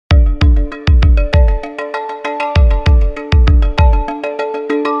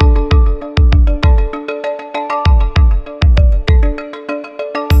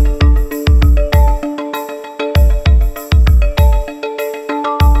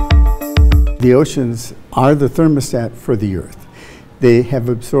The oceans are the thermostat for the Earth. They have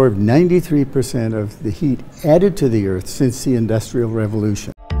absorbed 93% of the heat added to the Earth since the Industrial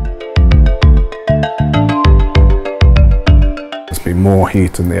Revolution. There's been more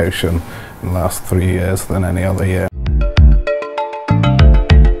heat in the ocean in the last 3 years than any other year.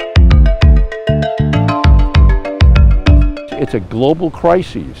 It's a global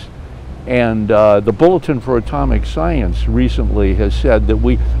crisis, and the Bulletin for Atomic Science recently has said that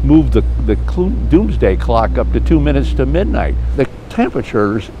we moved the doomsday clock up to 2 minutes to midnight. The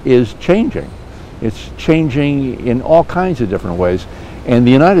temperature is changing. It's changing in all kinds of different ways, and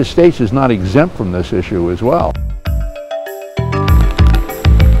the United States is not exempt from this issue as well.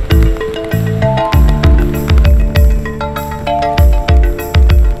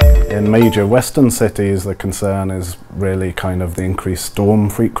 In major Western cities, the concern is really kind of the increased storm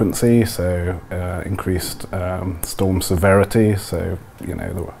frequency, so increased storm severity. So, you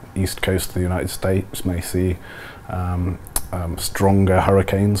know, the east coast of the United States may see stronger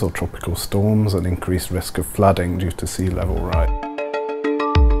hurricanes or tropical storms and increased risk of flooding due to sea level rise.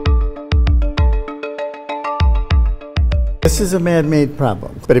 This is a man-made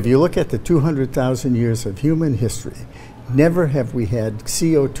problem, but if you look at the 200,000 years of human history, never have we had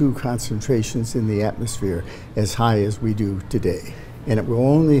CO2 concentrations in the atmosphere as high as we do today. And it will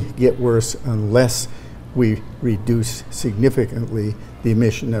only get worse unless we reduce significantly the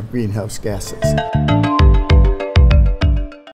emission of greenhouse gases.